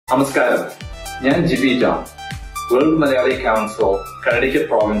നമസ്കാരം, ഞാൻ GB John, world Malayali council Connecticut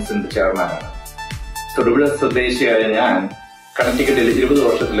പ്രോവിൻസിന്റെ ചെയർമാനാണ്. തൊടുപുഴ സ്വദേശിയായ ഞാൻ കണക്ടിക്കറ്റിൽ 20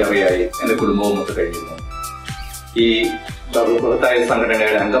 വർഷത്തിലേറെയായി എന്റെ കുടുംബവും ഒത്ത് കഴിയുന്നു. ഈ ബഹുമഹത്തായ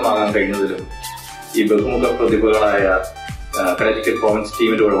സംഘടനയുടെ അംഗമാകാൻ കഴിഞ്ഞതിലും ഈ ബഹുമുഖ പ്രതിഭകളായ കണക്ടിക്കറ്റ് പ്രോവിൻസ്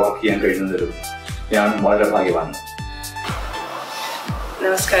ടീമിന്റെ കൂടെ വർക്ക് ചെയ്യാൻ കഴിയുന്നതിലും ഞാൻ വളരെ ഭാഗ്യവാനാണ്.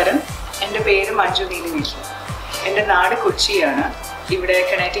 നമസ്കാരം, എൻ്റെ പേര് മഞ്ജു നീലിനിൽ. എൻ്റെ നാട് കൊച്ചിയാണ്. ഇവിടെ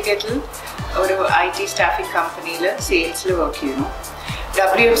കണക്ടിക്കറ്റിൽ ഒരു IT സ്റ്റാഫിംഗ് കമ്പനിയിൽ സെയിൽസിൽ വർക്ക് ചെയ്യുന്നു.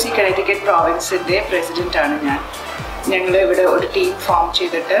 WMC കണക്ടിക്കറ്റ് പ്രോവിൻസിൻ്റെ പ്രസിഡൻ്റാണ് ഞാൻ. ഞങ്ങൾ ഇവിടെ ഒരു ടീം ഫോം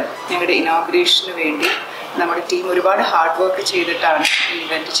ചെയ്തിട്ട് ഞങ്ങളുടെ ഇനോഗ്രേഷന് വേണ്ടി നമ്മുടെ ടീം ഒരുപാട് ഹാർഡ് വർക്ക് ചെയ്തിട്ടാണ് ഈ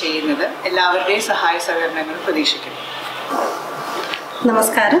ഇവൻറ്റ് ചെയ്യുന്നത്. എല്ലാവരുടെയും സഹായ സഹകരണങ്ങൾ പ്രതീക്ഷിക്കുന്നു.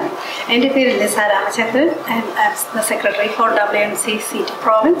 Namaskaram. എൻ്റെ പേര് Lisa Ramachandran. I'm the secretary for WMC-CT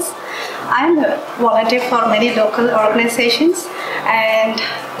province. I'm a volunteer for many local organizations, and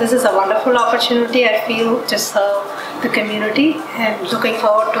this is a wonderful opportunity I feel to serve the community, and looking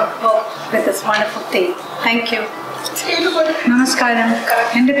forward to work with this wonderful team. Thank you. നമസ്കാരം,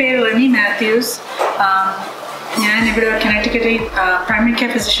 എൻ്റെ പേര് റെനി മാത്യൂസ്. ഞാൻ ഇവിടെ കണക്ടിക്കറ്റിൽ primary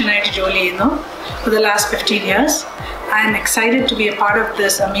care ഫിസിഷ്യനായിട്ട് ജോലി ചെയ്യുന്നു for the last 15 years. I am excited to be a part of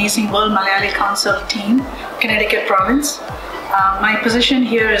this amazing World Malayalee Council team, Connecticut province. My position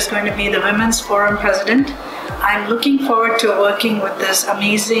here is going to be the Women's Forum President. I'm looking forward to working with this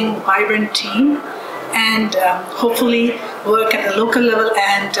amazing, vibrant team and hopefully work at the local level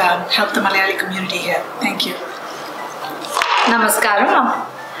and help the Malayali community here. Thank you. Namaskaram.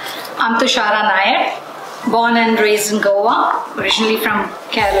 I'm Tushara Nair, born and raised in Goa, originally from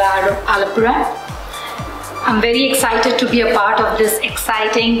Kerala, Alappuzha. I'm very excited to be a part of this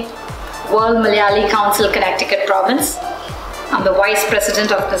exciting World Malayalee Council Connecticut province. I'm the vice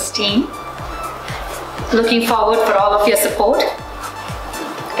president of this team. Looking forward for all of your support.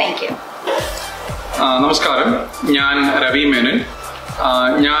 Thank you. നമസ്കാരം, ഞാൻ രവി മേനൻ.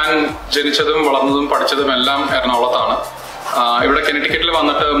 ഞാൻ ജനിച്ചതും വളർന്നതും പഠിച്ചതുമെല്ലാം എറണാകുളത്താണ്. ഇവിടെ കണക്ടിക്കറ്റിൽ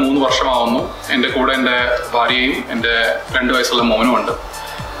വന്നിട്ട് 3 വർഷമാവുന്നു. എൻ്റെ കൂടെ എൻ്റെ ഭാര്യയും എൻ്റെ 2 വയസ്സുള്ള മോനുമുണ്ട്.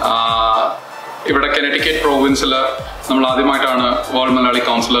 ഇവിടെ കണക്ടിക്കറ്റ് പ്രോവിൻസിൽ നമ്മൾ ആദ്യമായിട്ടാണ് വേൾഡ് മലയാളി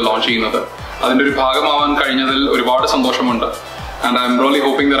കൗൺസിൽ ലോഞ്ച് ചെയ്യുന്നത്. അതിൻ്റെ ഒരു ഭാഗമാവാൻ കഴിഞ്ഞതിൽ ഒരുപാട് സന്തോഷമുണ്ട്. And I am really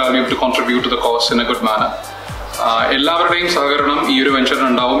hoping that I will be able to contribute to the cause in A good manner. എല്ലാവരുടെയും സഹകരണം ഈ ഒരു വെഞ്ചറിന്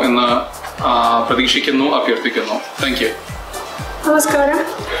ഉണ്ടാവും എന്ന് പ്രതീക്ഷിക്കുന്നു, അഭ്യർത്ഥിക്കുന്നു. Thank you. നമസ്കാരം,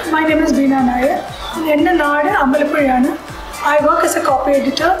 my name is Beena Nair. എൻ്റെ നാട് അമ്പലപ്പുഴയാണ്. I work as a copy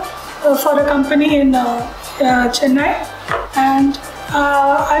editor for a company in Chennai, and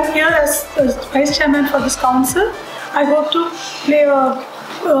I'm here as vice chairman for this council. I hope to play a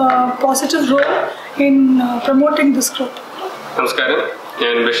positive role in promoting this group. നമസ്കാരം,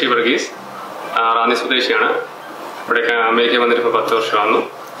 ഞാൻ ബഷീർ വർഗീസ്, റാന്നി സ്വദേശിയാണ്. ഇവിടെ America വന്നിട്ട് ഇപ്പോൾ 10 വർഷമാകുന്നു.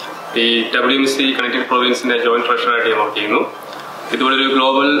 ഈ WMC Connecticut പ്രൊവിൻസിൻ്റെ joint ട്രഷറായിട്ട് ഞാൻ work ചെയ്യുന്നു. ഇതുപോലെ ഒരു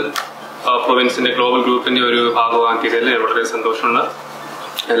ഗ്ലോബൽ പ്രൊവിൻസിൻ്റെ ഗ്ലോബൽ ഗ്രൂപ്പിൻ്റെ ഒരു ഭാഗമാക്കിയതിൽ വളരെ സന്തോഷമുണ്ട്.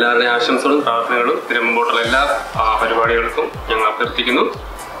 എല്ലാവരുടെയും ആശംസകളും പ്രാർത്ഥനകളും ഇതിന് മുമ്പോട്ടുള്ള എല്ലാ പരിപാടികൾക്കും ഞങ്ങൾ അഭ്യർത്ഥിക്കുന്നു.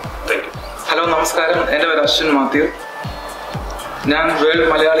 Thank you. ഹലോ, നമസ്കാരം. എൻ്റെ പേര് അശ്വിൻ മാത്യു. ഞാൻ world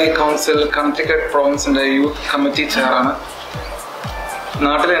Malayali council Connecticut പ്രോവിൻസിൻ്റെ youth committee ചെയറാണ്.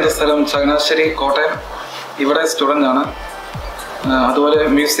 നാട്ടിലെ എൻ്റെ സ്ഥലം ചങ്ങനാശ്ശേരി, കോട്ടയം. ഇവിടെ സ്റ്റുഡൻ്റാണ്. അതുപോലെ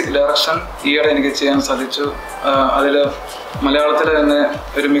മ്യൂസിക് ഡയറക്ഷൻ ഈയിടെ എനിക്ക് ചെയ്യാൻ സാധിച്ചു. അതിൽ മലയാളത്തിലെ തന്നെ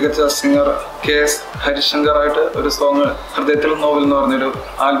ഒരു മികച്ച സിംഗർ KS ഹരിശങ്കറായിട്ട് ഒരു സോങ് ഹൃദയത്തിൽ നോവൽ എന്ന് പറഞ്ഞൊരു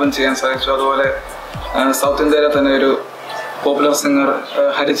ആൽബം ചെയ്യാൻ സാധിച്ചു. അതുപോലെ സൗത്ത് ഇന്ത്യയിലെ തന്നെ ഒരു പോപ്പുലർ സിംഗർ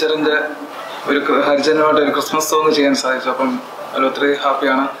ഹരിചരനുമായിട്ട് ഒരു ക്രിസ്മസ് സോങ് ചെയ്യാൻ സാധിച്ചു. അപ്പം അതിൽ ഒത്തിരി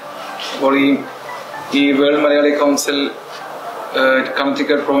ഹാപ്പിയാണ്. അപ്പോൾ ഈ വേൾഡ് മലയാളി കൗൺസിൽ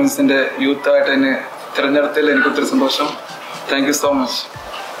കണക്ടിക്കറ്റ് പ്രൊവിൻസിൻ്റെ യൂത്തായിട്ട് എന്നെ തിരഞ്ഞെടുത്തതിൽ എനിക്ക് ഒത്തിരി സന്തോഷം. Thank you so much.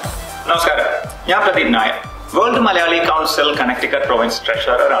 നമസ്കാരം, ഞാൻ Pradeep Nair, world Malayali council Connecticut province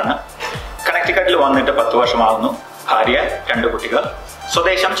ട്രഷററാണ്. കണക്ടിക്കറ്റിൽ വന്നിട്ട് 10 വർഷമാകുന്നു. ഭാര്യ, 2 കുട്ടികൾ.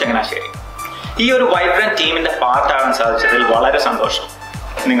 സ്വദേശം ചങ്ങനാശ്ശേരി. ഈ ഒരു വൈബ്രന്റ് ടീമിന്റെ പാർട്ടാകാൻ സാധിച്ചതിൽ വളരെ സന്തോഷം.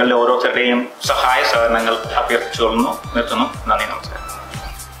 നിങ്ങളുടെ ഓരോരുത്തരുടെയും സഹായ സഹകരണങ്ങൾ അഭ്യർത്ഥിച്ചുകൊള്ളുന്നു. നിർത്തുന്നു. നന്ദി, നമസ്കാരം.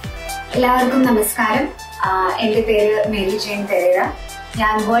 എല്ലാവർക്കും നമസ്കാരം. എൻ്റെ പേര് മേരി ജെയിൻ പെരേര.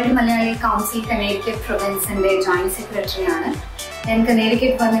 ഞാൻ world Malayali council കനേഡിക്കറ്റ് പ്രൊവിൻസിന്റെ joint secretary ആണ്. ഞാൻ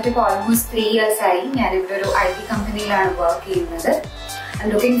കനേഡിക്കറ്റ് വന്നിട്ട് ഇപ്പോൾ ഓൾമോസ്റ്റ് 3 years ആയി. ഞാനിവിടെ ഒരു IT കമ്പനിയിലാണ് വർക്ക് ചെയ്യുന്നത്. I am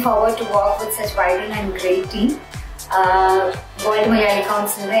looking forward to work with such vibrant and great team. World Malayali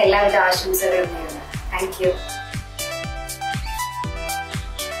കൗൺസിലിന്റെ എല്ലാവിധ ആശംസകളും നേരുന്നു. Thank you.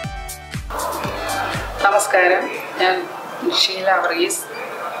 നമസ്കാരം, ഞാൻ ഷീല വർഗീസ്,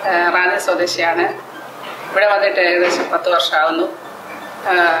 റാന്നി സ്വദേശിയാണ്. ഇവിടെ വന്നിട്ട് ഏകദേശം 10 വർഷമാകുന്നു.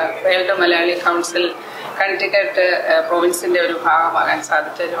 വേൾഡ് മലയാളി കൗൺസിൽ കണക്ടിക്കറ്റ് പ്രൊവിൻസിൻ്റെ ഒരു ഭാഗമാകാൻ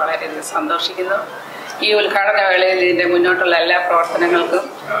സാധിച്ചതിൽ വളരെയധികം സന്തോഷിക്കുന്നു. ഈ ഉദ്ഘാടന വേളയിൽ ഇതിൻ്റെ മുന്നോട്ടുള്ള എല്ലാ പ്രവർത്തനങ്ങൾക്കും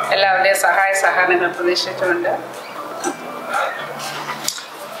എല്ലാവരുടെയും സഹായ സഹകരണങ്ങൾ പ്രതീക്ഷിച്ചുകൊണ്ട്.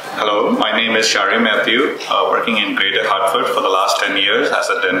 Hello, my name is Shari Matthew, working in Greater Hartford for the last 10 years as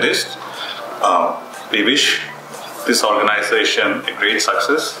a dentist. We wish this organization a great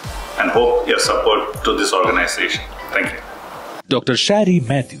success and hope your support to this organization. Thank you. Dr. Shari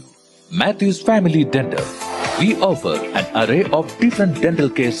Matthew, Matthew's Family Dental. We offer an array of different dental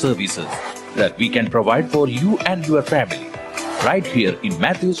care services that we can provide for you and your family right here in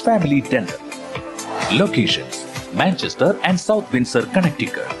Matthew's Family Dental. Locations: Manchester and South Windsor,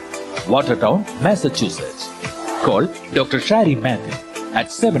 Connecticut, Watertown, Massachusetts. Call Dr. Shari Matthew at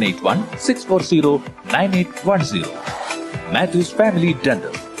 781-640-9810. Matthew's Family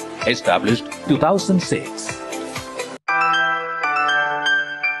Dental, established 2006.